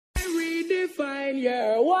really fine,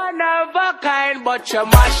 you're one of a kind, but you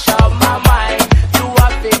mash up my mind. You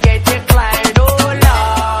have to get declined, oh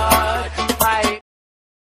Lord.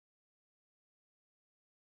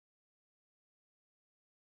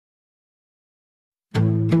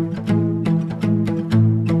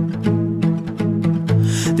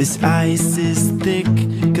 This ice is thick,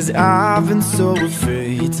 'cause I've been so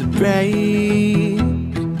afraid to break.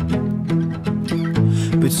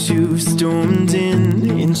 But you stormed in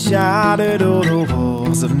and shattered all the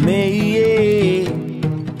walls of me.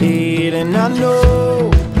 And I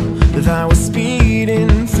know that I was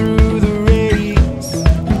speeding through the race,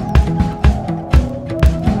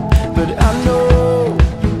 but I know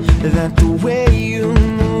that the way you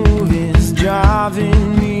move is driving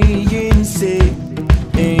me insane.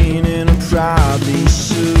 And I probably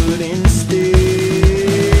shouldn't stay.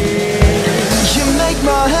 You make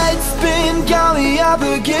my head spin, got me up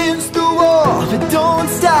against the wall. But don't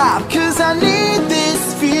stop, 'cause I need this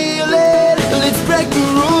feeling. Let's break the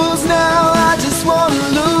rules now, I just wanna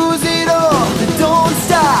lose it all. But don't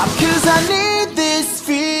stop, 'cause I need this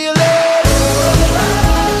feeling.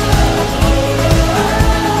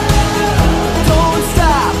 Don't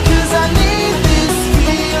stop, 'cause I need this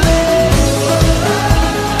feeling.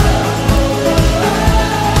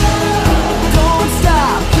 Don't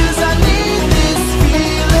stop, 'cause I need this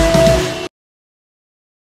feeling.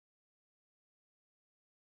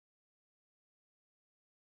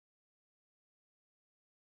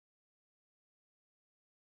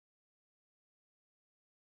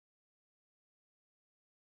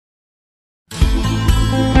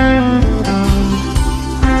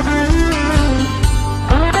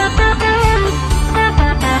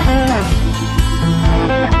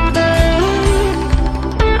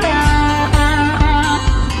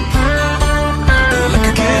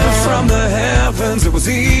 It was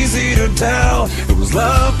easy to tell it was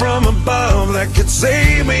love from above that could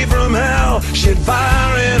save me from hell. She had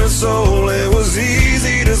fire in her soul, it was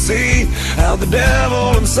easy to see how the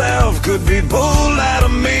devil himself could be pulled out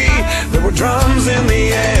of me. There were drums in the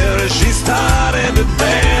air as she started to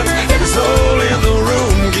dance, every soul in the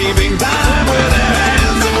room keeping time with their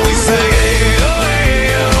hands. And we sang, hey, oh, hey,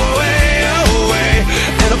 oh, hey, oh, hey.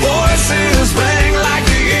 And the voices rang like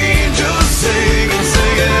the angels sing and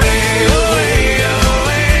sing it, hey, oh, hey.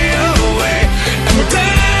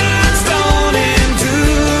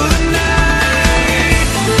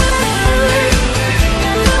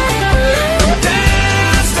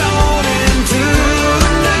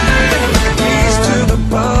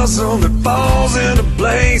 That falls into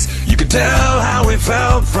place. You could tell how we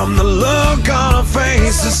felt from the look on our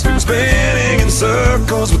faces. We were spinning in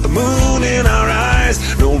circles with the moon in our eyes.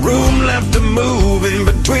 No room left to move in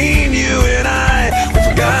between you and I. We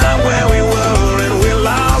forgot where we were and we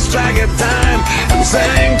lost track of time. And we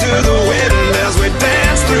sang to the wind as we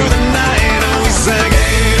danced through the night. And we sang,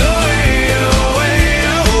 hey, oh, hey, oh, hey,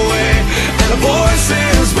 oh, hey. And the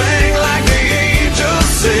voices rang like the angels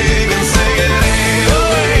sing and sing it, hey, oh,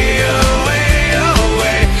 hey.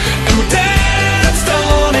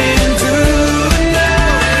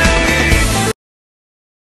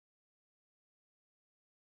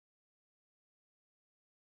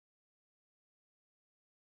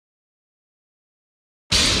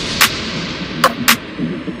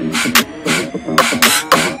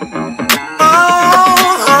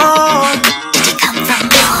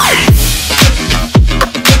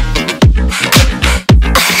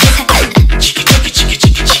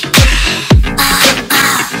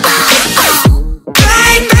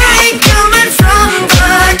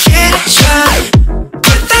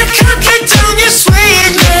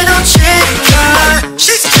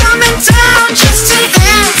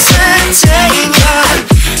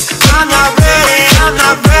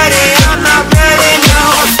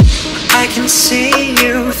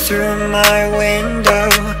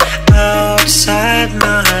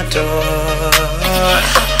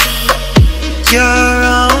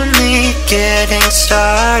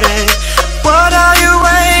 Started. What are you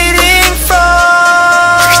waiting for?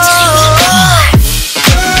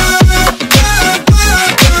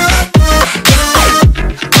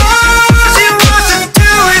 All she wants to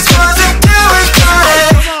do is party.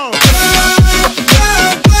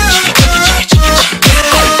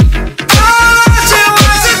 All she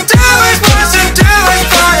wants to do is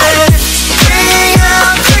party. Bring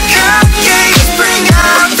out the cupcakes, bring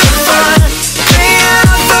out the fun, bring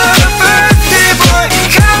out the birthday boy.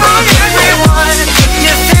 Come on, everyone.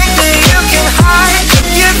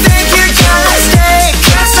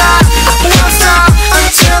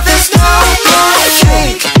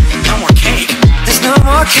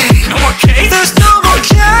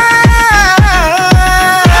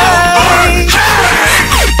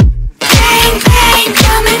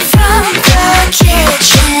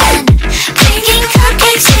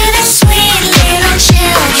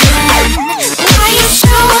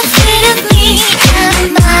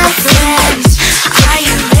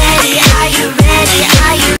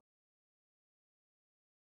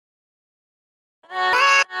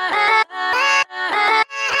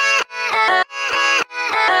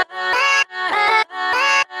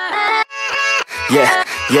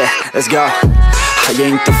 yeah, let's go. I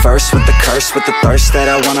ain't the first with the curse, with the thirst that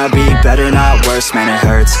I wanna be better, not worse, man it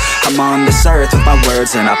hurts. I'm on this earth with my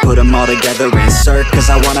words and I put them all together, insert, cause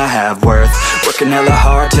I wanna have worth. Working hella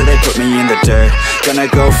hard till they put me in the dirt. Gonna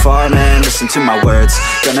go far, man, listen to my words.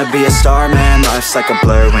 Gonna be a star, man, life's like a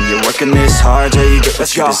blur. When you're working this hard till you get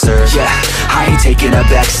what you deserve. Yeah, I ain't taking a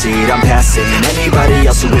backseat, I'm passing anybody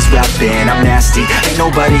else who is rapping. I'm nasty, ain't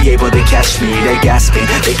nobody able to catch me. They gasping,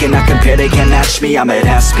 they cannot compare, they can't match me. I'm at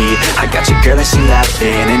half speed, I got your girl and she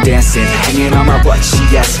laughing and dancing, hanging on my butt, she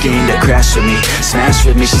asking to crash with me, smash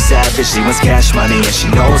with me, she savage, she wants cash money, and she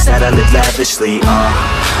knows that I live lavishly.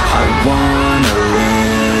 I wanna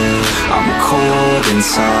live, I'm cold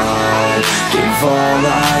inside, give all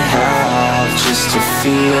I have just to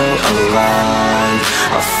feel alive.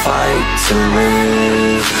 I fight to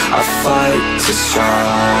live, I fight to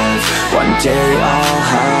strive, one day I'll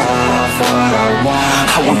have what I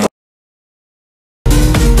want.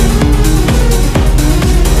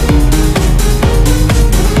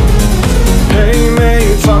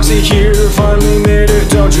 Foxy here, finally made it,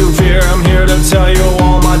 don't you fear. I'm here to tell you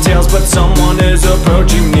all my tales, but someone is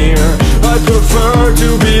approaching near. I prefer to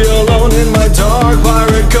be alone in my dark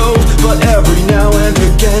pirate cove, but every now and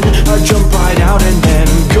again I jump right out and then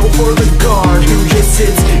go for the guard who just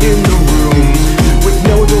sits in the room. With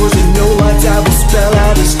no doors and no lights, I will spell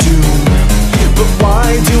out his doom. But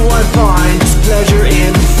why do I find this pleasure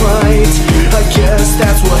in fright? I guess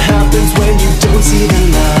that's what happens when you don't see the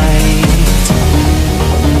light.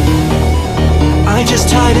 I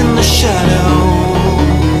just hide in the shadow.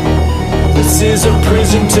 This is a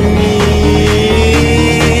prison to me.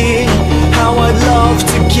 How I'd love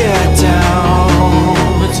to get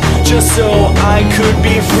out, just so I could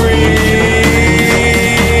be free.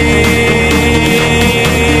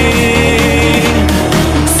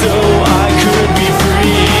 So I could be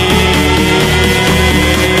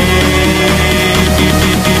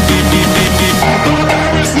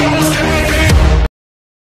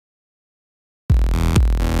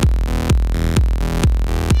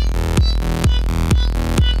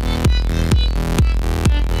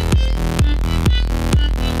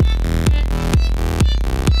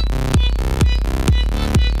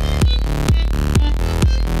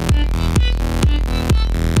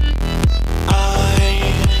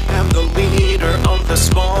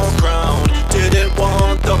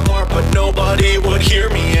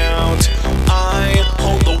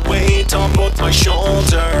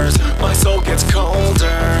shoulders, my soul gets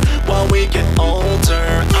colder while we get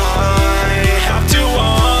older. I have to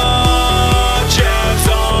watch as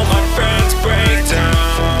all my friends break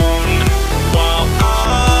down, while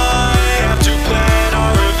I have to plan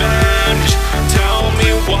our revenge. Tell me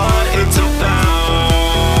what it's about.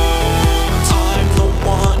 I'm the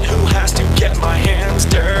one who has to get my hands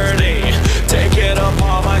dirty, take it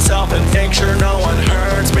upon myself and make sure no one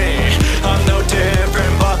hurts.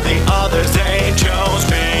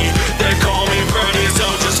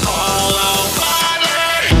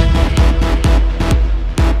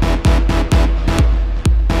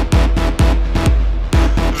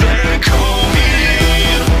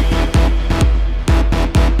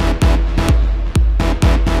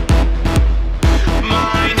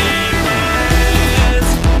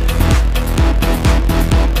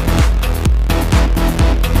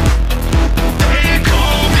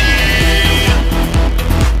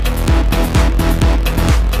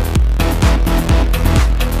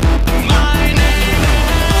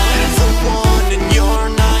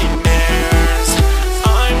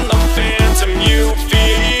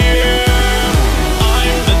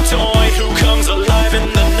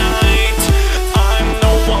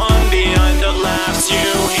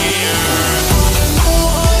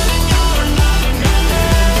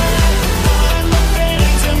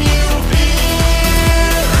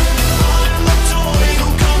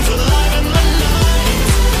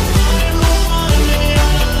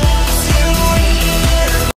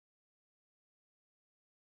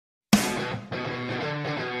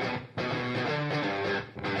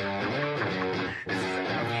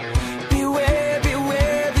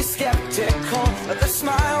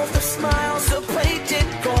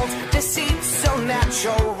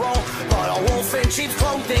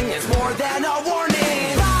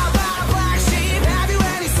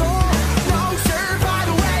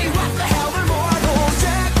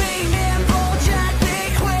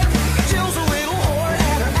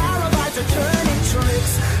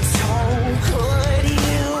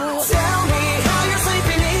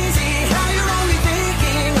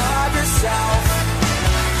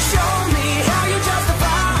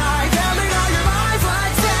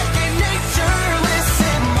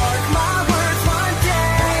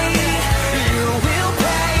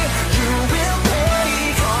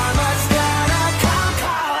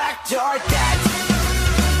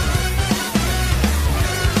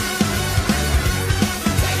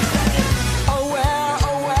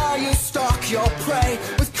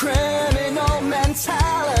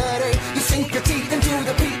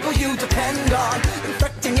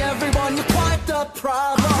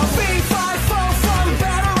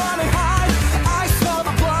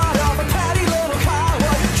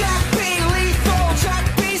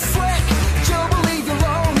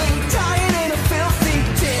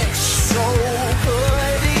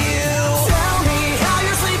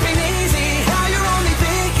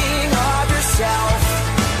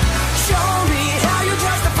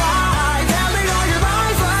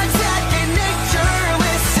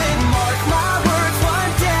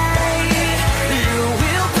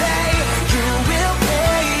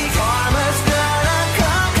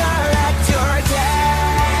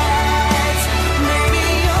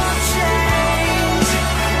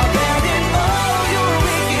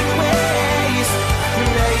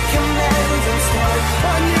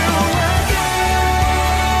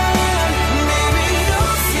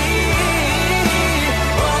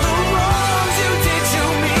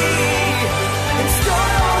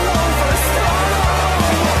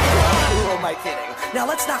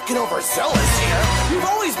 overzealous here. You've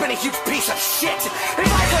always been a huge piece of shit. If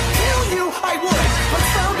I could kill you, I would, but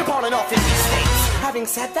frowned upon in authentic states. Having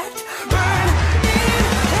said that, burn in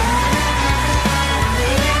hell.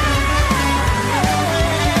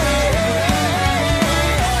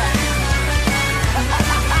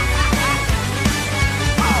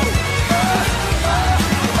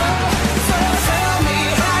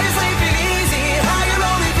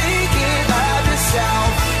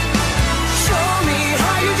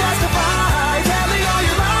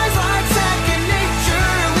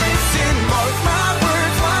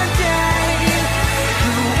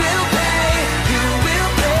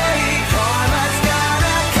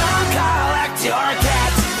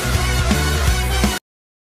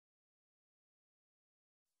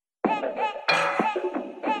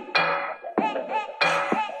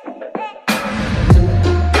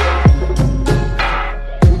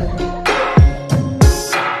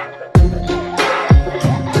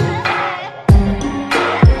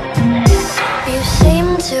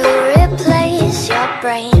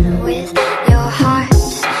 Brain with your heart.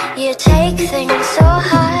 You take things so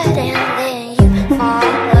hard and then you fall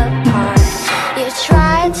apart. You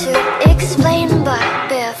try to explain, but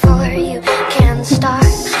before you can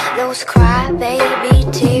start, those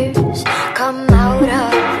crybaby tears come out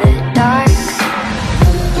of the dark.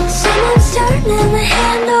 Someone's turning the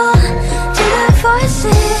handle to the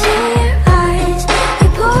voices in your eyes. You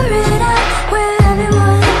pour it out where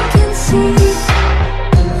everyone can see.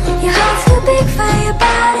 Your heart's too big for your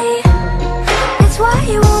body, it's why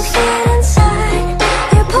you won't fit inside.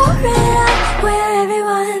 You pour it out where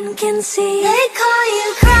everyone can see. They call you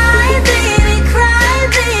cry baby,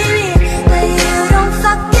 but you don't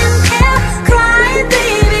fucking care. Cry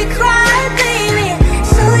baby,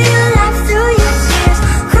 so you laugh through your tears.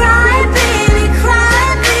 Cry baby,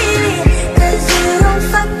 'cause you don't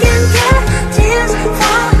fucking care. Tears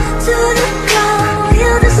fall to the ground, you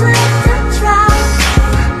just let them drown.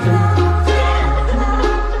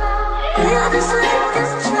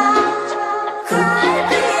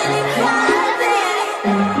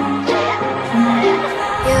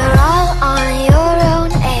 You're all on your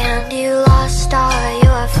own and you lost all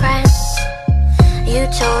your friends. You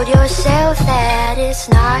told yourself that it's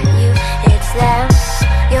not you, it's them.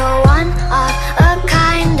 You're one of a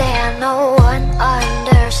kind and no one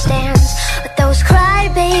understands. But those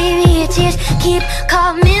crybaby tears keep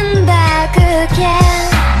coming back again.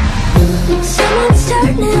 Someone's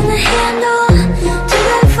turning the handle to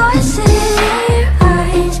the voices in your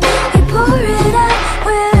eyes. You pour it out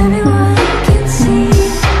where everyone can see.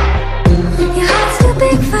 Your heart's too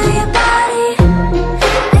big for your body,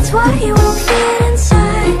 it's why you won't fit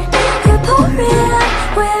inside. You pour it out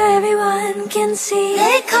where everyone can see.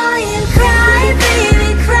 They call you cry baby,